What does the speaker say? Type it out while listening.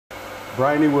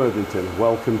Bryony Worthington,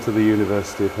 welcome to the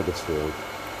University of Huddersfield.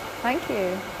 Thank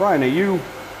you. Bryony, you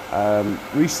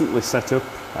recently set up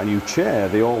and you chair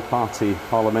the All Party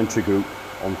Parliamentary Group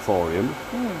on thorium.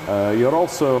 You're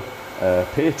also a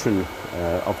patron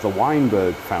of the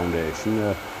Weinberg Foundation,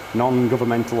 a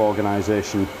non-governmental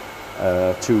organisation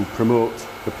to promote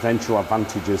the potential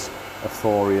advantages of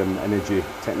thorium energy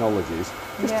technologies.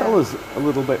 Just tell us a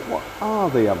little bit, what are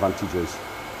the advantages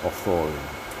of thorium?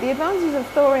 The advantages of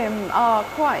thorium are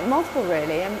quite multiple,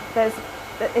 really, and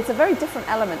it's a very different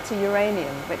element to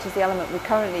uranium, which is the element we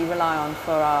currently rely on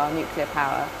for our nuclear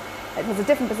power. It has a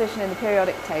different position in the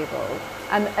periodic table,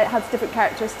 and it has different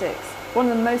characteristics. One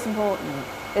of the most important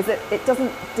is that it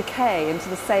doesn't decay into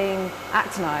the same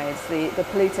actinides, the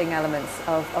polluting elements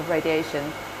of radiation,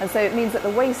 and so it means that the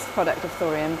waste product of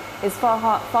thorium is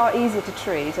far easier to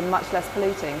treat and much less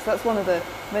polluting. So that's one of the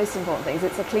most important things.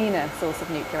 It's a cleaner source of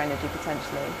nuclear energy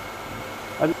potentially.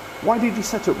 And why did you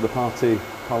set up the Party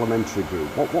Parliamentary Group?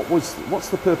 What's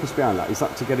the purpose behind that? Is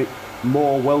that to get it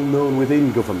more well known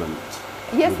within government?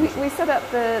 Yes, we set up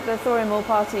the Thorium All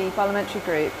Party Parliamentary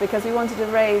Group because we wanted to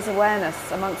raise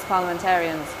awareness amongst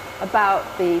parliamentarians about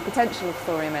the potential of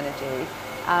thorium energy.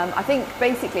 I think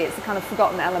basically it's a kind of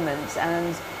forgotten element,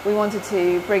 and we wanted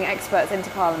to bring experts into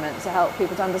Parliament to help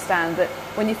people to understand that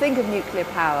when you think of nuclear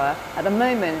power, at the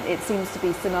moment it seems to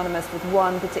be synonymous with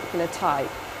one particular type.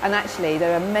 And actually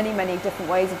there are many, many different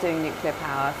ways of doing nuclear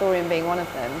power, thorium being one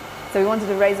of them. So we wanted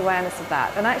to raise awareness of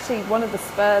that. And actually one of the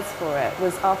spurs for it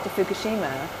was after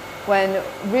Fukushima, when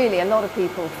really a lot of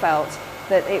people felt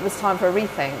that it was time for a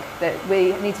rethink, that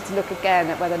we needed to look again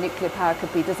at whether nuclear power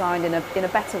could be designed in a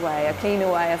better way, a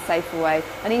cleaner way, a safer way,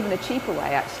 and even a cheaper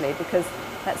way actually, because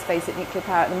let's face it, nuclear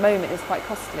power at the moment is quite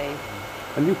costly.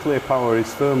 And nuclear power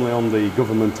is firmly on the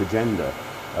government agenda.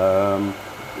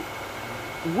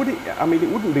 It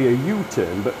wouldn't be a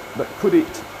U-turn, but could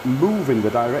it move in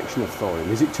the direction of thorium?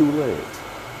 Is it too late?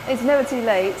 It's never too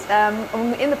late.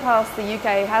 In the past, the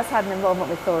UK has had an involvement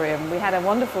with thorium. We had a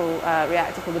wonderful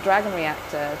reactor called the Dragon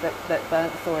reactor that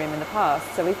burnt thorium in the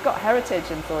past. So we've got heritage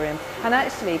in thorium. And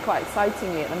actually, quite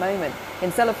excitingly at the moment,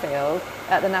 in Sellafield,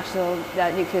 at the National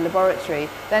Nuclear Laboratory,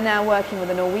 they're now working with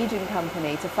a Norwegian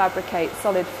company to fabricate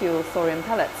solid fuel thorium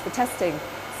pellets for testing.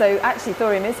 So actually,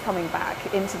 thorium is coming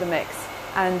back into the mix.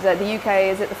 And the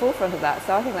UK is at the forefront of that,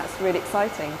 so I think that's really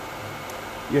exciting.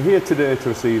 You're here today to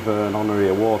receive an honorary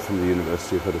award from the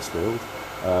University of Huddersfield.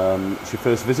 It's your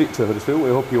first visit to Huddersfield. We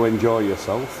hope you enjoy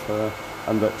yourself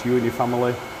and that you and your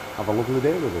family have a lovely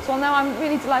day with us. Well, no, I'm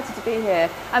really delighted to be here,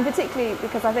 and particularly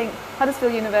because I think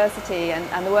Huddersfield University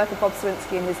and the work of Bob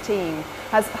Swinski and his team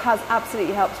has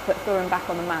absolutely helped to put thorium back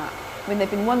on the map. I mean,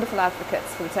 they've been wonderful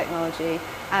advocates for the technology,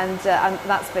 and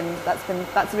that's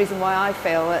the reason why I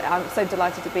feel that I'm so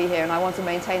delighted to be here, and I want to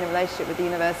maintain a relationship with the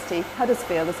university.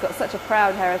 Huddersfield has got such a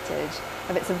proud heritage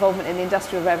of its involvement in the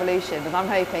Industrial Revolution, and I'm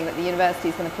hoping that the university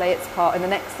is going to play its part in the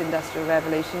next Industrial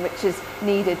Revolution, which is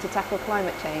needed to tackle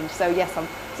climate change. So yes, I'm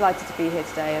delighted to be here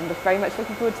today, and very much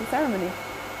looking forward to the ceremony.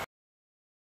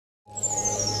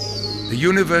 The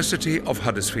University of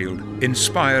Huddersfield,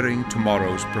 inspiring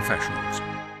tomorrow's professionals.